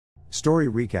Story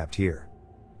recapped here.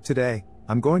 Today,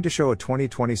 I'm going to show a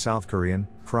 2020 South Korean,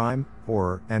 crime,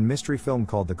 horror, and mystery film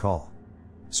called The Call.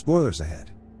 Spoilers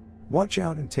ahead. Watch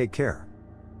out and take care.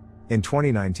 In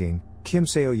 2019, Kim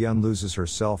Seo-yeon loses her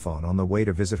cell phone on the way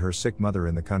to visit her sick mother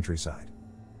in the countryside.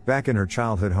 Back in her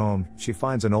childhood home, she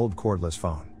finds an old cordless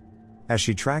phone. As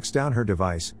she tracks down her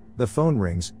device, the phone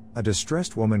rings, a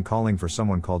distressed woman calling for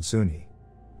someone called Soon-hee.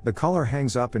 The caller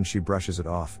hangs up and she brushes it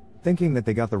off, thinking that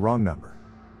they got the wrong number.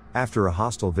 After a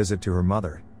hostile visit to her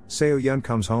mother, Seo-yeon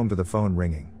comes home to the phone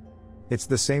ringing. It's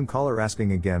the same caller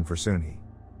asking again for Soon-hee.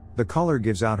 The caller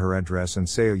gives out her address and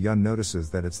Seo-yeon notices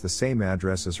that it's the same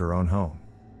address as her own home.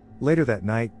 Later that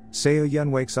night,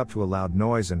 Seo-yeon wakes up to a loud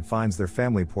noise and finds their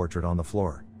family portrait on the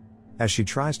floor. As she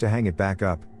tries to hang it back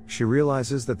up, she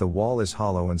realizes that the wall is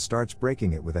hollow and starts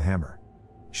breaking it with a hammer.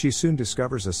 She soon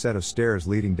discovers a set of stairs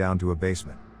leading down to a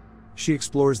basement. She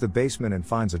explores the basement and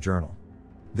finds a journal.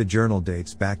 The journal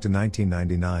dates back to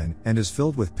 1999 and is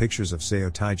filled with pictures of Seo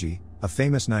Taiji, a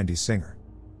famous 90s singer.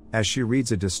 As she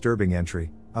reads a disturbing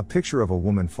entry, a picture of a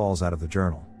woman falls out of the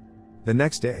journal. The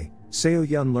next day,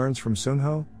 Seo-yeon learns from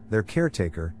Seung-ho, their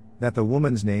caretaker, that the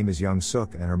woman's name is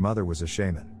Young-suk and her mother was a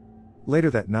shaman. Later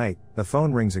that night, the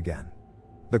phone rings again.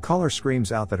 The caller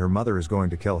screams out that her mother is going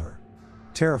to kill her.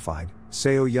 Terrified,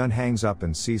 Seo-yeon hangs up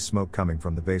and sees smoke coming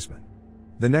from the basement.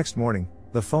 The next morning,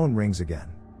 the phone rings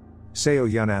again.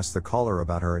 Seo-yeon asks the caller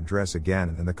about her address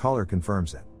again and the caller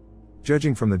confirms it.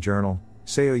 Judging from the journal,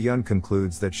 Seo-yeon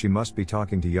concludes that she must be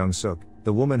talking to Young-suk,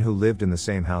 the woman who lived in the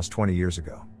same house 20 years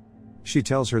ago. She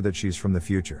tells her that she's from the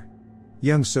future.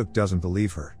 Young-suk doesn't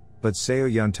believe her, but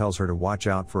Seo-yeon tells her to watch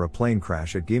out for a plane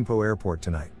crash at Gimpo Airport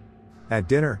tonight. At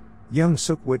dinner,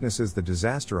 Young-suk witnesses the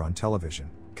disaster on television,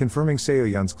 confirming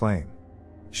Seo-yeon's claim.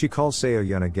 She calls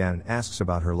Seo-yeon again and asks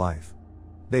about her life.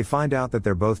 They find out that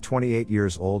they're both 28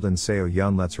 years old and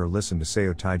Seo-yeon lets her listen to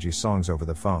Seo Taiji's songs over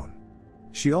the phone.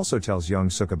 She also tells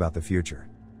Young-suk about the future.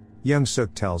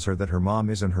 Young-suk tells her that her mom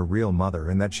isn't her real mother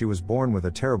and that she was born with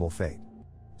a terrible fate.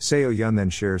 Seo-yeon then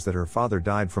shares that her father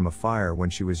died from a fire when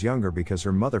she was younger because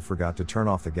her mother forgot to turn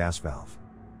off the gas valve.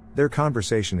 Their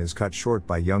conversation is cut short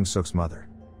by Young-suk's mother.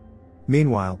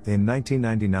 Meanwhile, in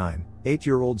 1999,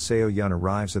 8-year-old Seo-yeon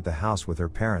arrives at the house with her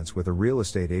parents with a real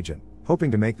estate agent,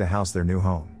 hoping to make the house their new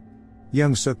home.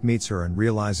 Young-suk meets her and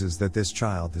realizes that this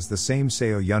child is the same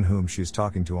Seo-yeon whom she's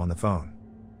talking to on the phone.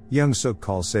 Young-suk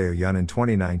calls Seo-yeon in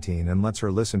 2019 and lets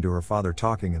her listen to her father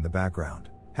talking in the background.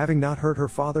 Having not heard her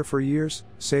father for years,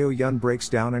 Seo-yeon breaks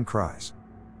down and cries.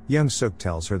 Young-suk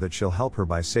tells her that she'll help her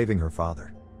by saving her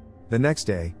father. The next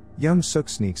day, Young-suk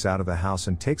sneaks out of the house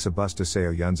and takes a bus to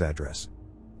Seo-yeon's address.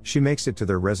 She makes it to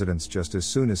their residence just as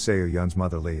soon as Seo-yeon's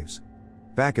mother leaves.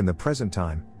 Back in the present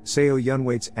time, Seo-yeon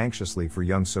waits anxiously for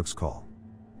Young-suk's call.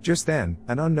 Just then,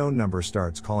 an unknown number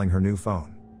starts calling her new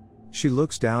phone. She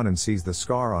looks down and sees the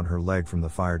scar on her leg from the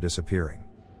fire disappearing.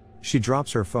 She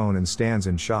drops her phone and stands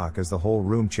in shock as the whole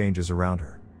room changes around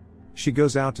her. She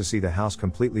goes out to see the house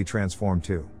completely transformed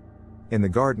too. In the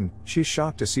garden, she's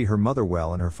shocked to see her mother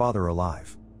well and her father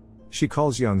alive. She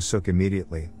calls Young-suk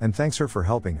immediately and thanks her for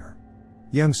helping her.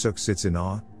 Young-suk sits in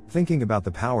awe, thinking about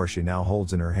the power she now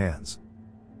holds in her hands.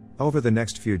 Over the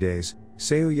next few days,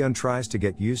 Seo-yeon tries to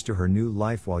get used to her new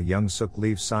life while Young-suk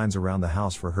leaves signs around the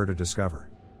house for her to discover.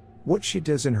 What she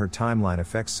does in her timeline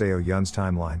affects Seo-yeon's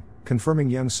timeline, confirming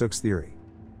Young-suk's theory.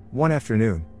 One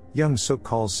afternoon, Young-suk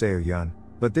calls Seo-yeon,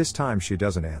 but this time she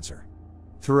doesn't answer.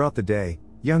 Throughout the day,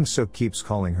 Young-suk keeps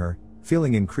calling her,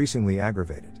 feeling increasingly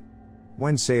aggravated.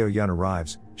 When Seo-yeon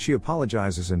arrives, she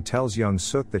apologizes and tells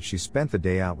Young-suk that she spent the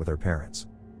day out with her parents.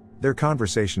 Their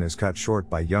conversation is cut short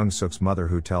by Young-suk's mother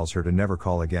who tells her to never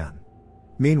call again.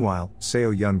 Meanwhile,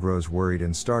 Seo-yeon grows worried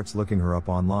and starts looking her up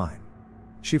online.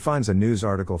 She finds a news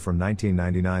article from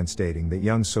 1999 stating that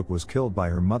Young-suk was killed by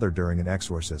her mother during an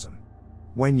exorcism.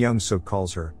 When Young-suk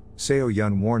calls her,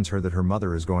 Seo-yeon warns her that her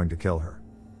mother is going to kill her.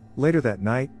 Later that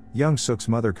night, Young-suk's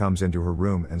mother comes into her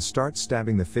room and starts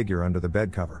stabbing the figure under the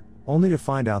bed cover, only to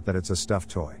find out that it's a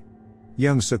stuffed toy.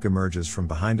 Young-suk emerges from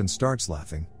behind and starts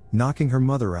laughing, knocking her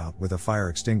mother out with a fire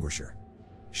extinguisher.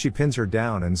 She pins her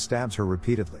down and stabs her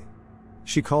repeatedly.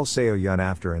 She calls Seo-yeon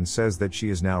after and says that she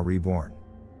is now reborn.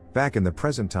 Back in the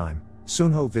present time,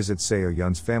 Seung-ho visits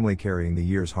Seo-yeon's family carrying the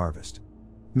year's harvest.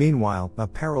 Meanwhile, a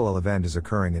parallel event is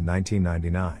occurring in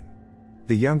 1999.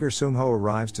 The younger Seung-ho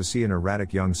arrives to see an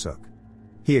erratic Young-suk.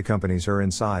 He accompanies her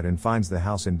inside and finds the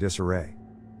house in disarray.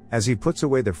 As he puts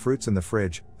away the fruits in the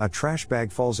fridge, a trash bag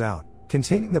falls out,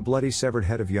 containing the bloody severed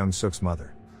head of Young-suk's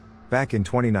mother. Back in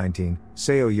 2019,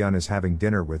 Seo-yeon is having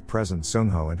dinner with present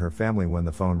Seung-ho and her family when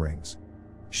the phone rings.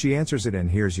 She answers it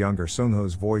and hears younger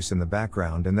Seung-ho's voice in the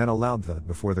background and then a loud thud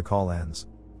before the call ends.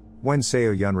 When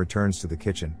Seo-yeon returns to the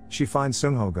kitchen, she finds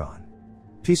Sung-ho gone.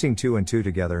 Piecing two and two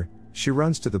together, she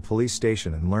runs to the police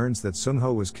station and learns that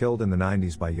Sung-ho was killed in the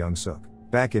 90s by Young-suk.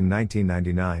 Back in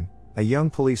 1999, a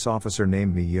young police officer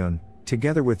named Mi-yoon,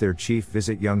 together with their chief,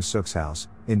 visit Young-suk's house,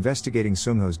 investigating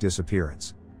Sung-ho's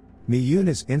disappearance. Mi-yoon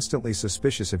is instantly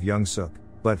suspicious of Young-suk,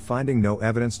 but finding no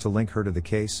evidence to link her to the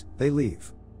case, they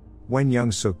leave. When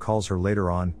Young-suk calls her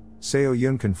later on,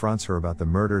 Seo-yeon confronts her about the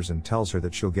murders and tells her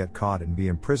that she'll get caught and be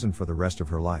imprisoned for the rest of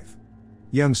her life.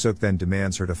 Young-suk then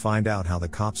demands her to find out how the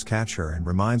cops catch her and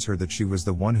reminds her that she was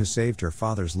the one who saved her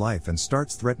father's life and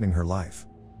starts threatening her life.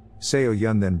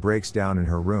 Seo-yeon then breaks down in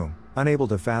her room, unable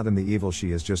to fathom the evil she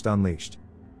has just unleashed.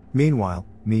 Meanwhile,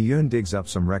 Mi-yoon digs up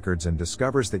some records and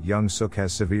discovers that Young-suk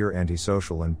has severe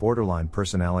antisocial and borderline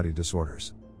personality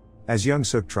disorders. As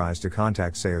Young-suk tries to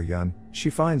contact Seo-yeon, she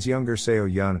finds younger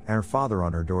Seo-yeon and her father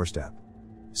on her doorstep.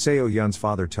 Seo-yeon's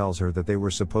father tells her that they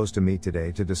were supposed to meet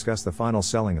today to discuss the final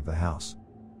selling of the house.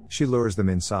 She lures them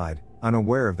inside,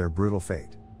 unaware of their brutal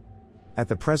fate. At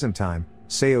the present time,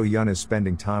 Seo-yeon is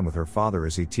spending time with her father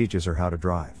as he teaches her how to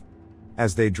drive.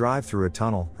 As they drive through a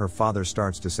tunnel, her father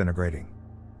starts disintegrating.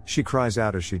 She cries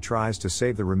out as she tries to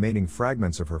save the remaining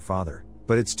fragments of her father,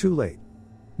 but it's too late.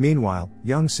 Meanwhile,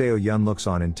 young Seo-yeon looks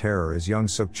on in terror as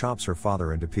Young-suk chops her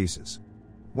father into pieces.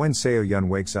 When Seo-yeon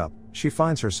wakes up, she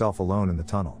finds herself alone in the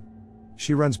tunnel.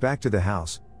 She runs back to the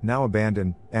house, now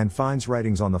abandoned, and finds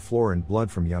writings on the floor in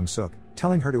blood from Young-suk,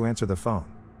 telling her to answer the phone.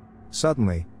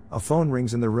 Suddenly, a phone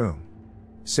rings in the room.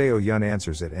 Seo-yeon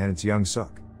answers it and it's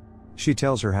Young-suk. She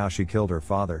tells her how she killed her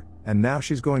father, and now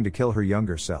she's going to kill her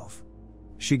younger self.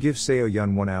 She gives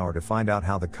Seo-yeon 1 hour to find out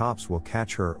how the cops will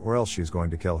catch her or else she's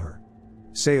going to kill her.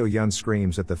 Seo-yeon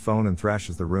screams at the phone and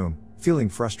thrashes the room, feeling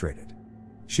frustrated.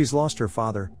 She's lost her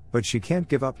father, but she can't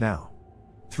give up now.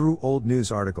 Through old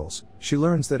news articles, she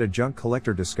learns that a junk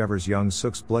collector discovers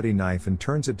Young-suk's bloody knife and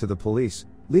turns it to the police,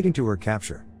 leading to her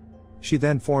capture. She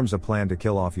then forms a plan to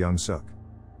kill off Young-suk.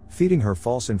 Feeding her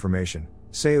false information,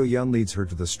 Seo-yeon leads her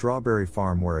to the strawberry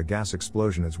farm where a gas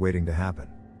explosion is waiting to happen.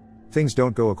 Things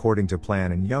don't go according to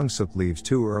plan and Young-suk leaves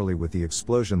too early with the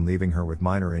explosion leaving her with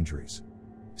minor injuries.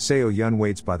 Seo-yeon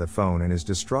waits by the phone and is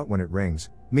distraught when it rings,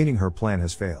 meaning her plan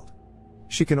has failed.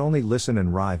 She can only listen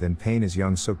and writhe in pain as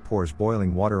Young-suk pours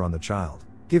boiling water on the child,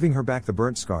 giving her back the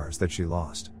burnt scars that she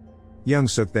lost.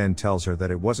 Young-suk then tells her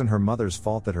that it wasn't her mother's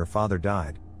fault that her father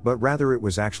died, but rather it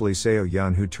was actually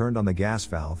Seo-yeon who turned on the gas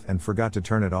valve and forgot to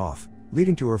turn it off,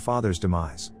 leading to her father's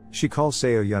demise. She calls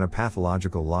Seo-yeon a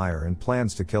pathological liar and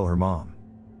plans to kill her mom.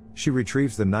 She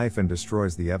retrieves the knife and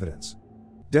destroys the evidence.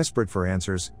 Desperate for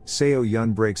answers,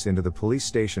 Seo-yeon breaks into the police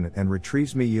station and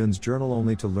retrieves Mi-yoon's journal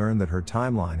only to learn that her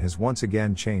timeline has once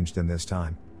again changed and this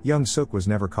time, Young-suk was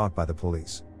never caught by the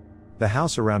police. The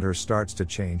house around her starts to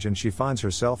change and she finds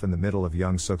herself in the middle of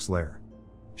Young-suk's lair.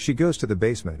 She goes to the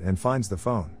basement and finds the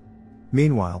phone.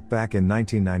 Meanwhile, back in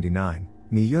 1999,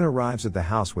 Mi-yoon arrives at the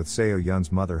house with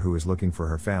Seo-yeon's mother who is looking for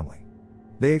her family.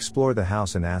 They explore the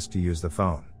house and ask to use the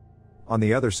phone. On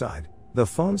the other side, the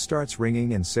phone starts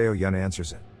ringing and Seo-yeon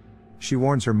answers it. She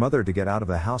warns her mother to get out of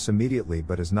the house immediately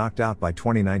but is knocked out by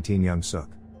 2019 Young-suk.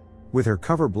 With her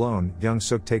cover blown,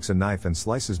 Young-suk takes a knife and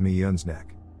slices Mi-yoon's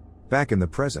neck. Back in the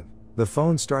present, the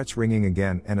phone starts ringing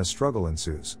again and a struggle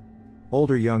ensues.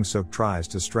 Older Young-suk tries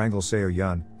to strangle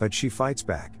Seo-yeon, but she fights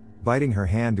back, biting her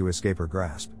hand to escape her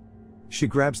grasp. She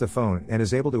grabs the phone and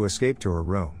is able to escape to her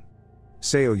room.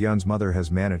 Seo-yeon's mother has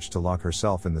managed to lock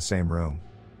herself in the same room.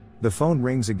 The phone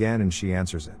rings again and she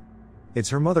answers it. It's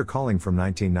her mother calling from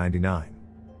 1999.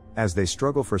 As they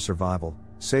struggle for survival,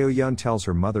 Seo-yeon tells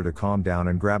her mother to calm down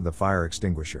and grab the fire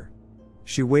extinguisher.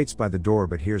 She waits by the door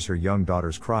but hears her young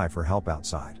daughter's cry for help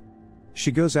outside.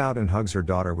 She goes out and hugs her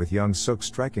daughter with Young-suk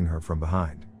striking her from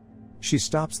behind. She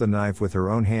stops the knife with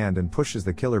her own hand and pushes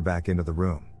the killer back into the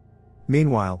room.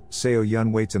 Meanwhile,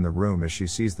 Seo-yeon waits in the room as she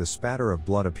sees the spatter of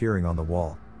blood appearing on the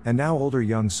wall, and now older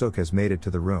Young-suk has made it to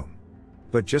the room.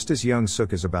 But just as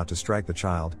Young-suk is about to strike the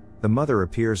child, the mother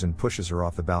appears and pushes her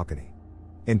off the balcony.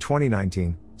 In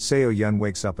 2019, Seo-yeon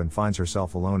wakes up and finds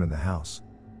herself alone in the house.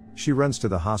 She runs to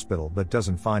the hospital but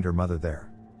doesn't find her mother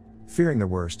there. Fearing the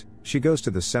worst, she goes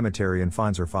to the cemetery and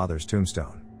finds her father's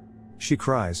tombstone. She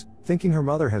cries, thinking her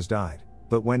mother has died,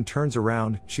 but when turns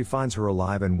around, she finds her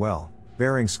alive and well,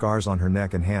 bearing scars on her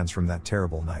neck and hands from that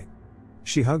terrible night.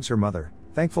 She hugs her mother,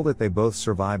 thankful that they both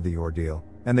survived the ordeal,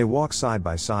 and they walk side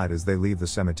by side as they leave the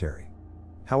cemetery.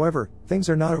 However, things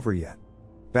are not over yet.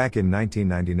 Back in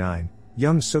 1999,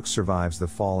 Young-suk survives the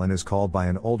fall and is called by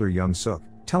an older Young-suk,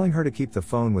 telling her to keep the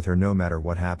phone with her no matter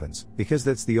what happens, because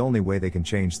that's the only way they can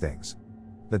change things.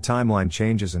 The timeline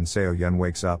changes and Seo-yeon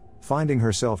wakes up, finding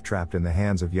herself trapped in the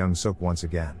hands of Young-suk once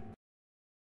again.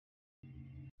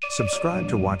 Subscribe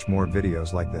to watch more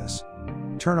videos like this.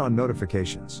 Turn on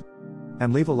notifications.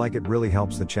 And leave a like, it really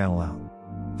helps the channel out.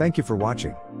 Thank you for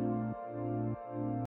watching.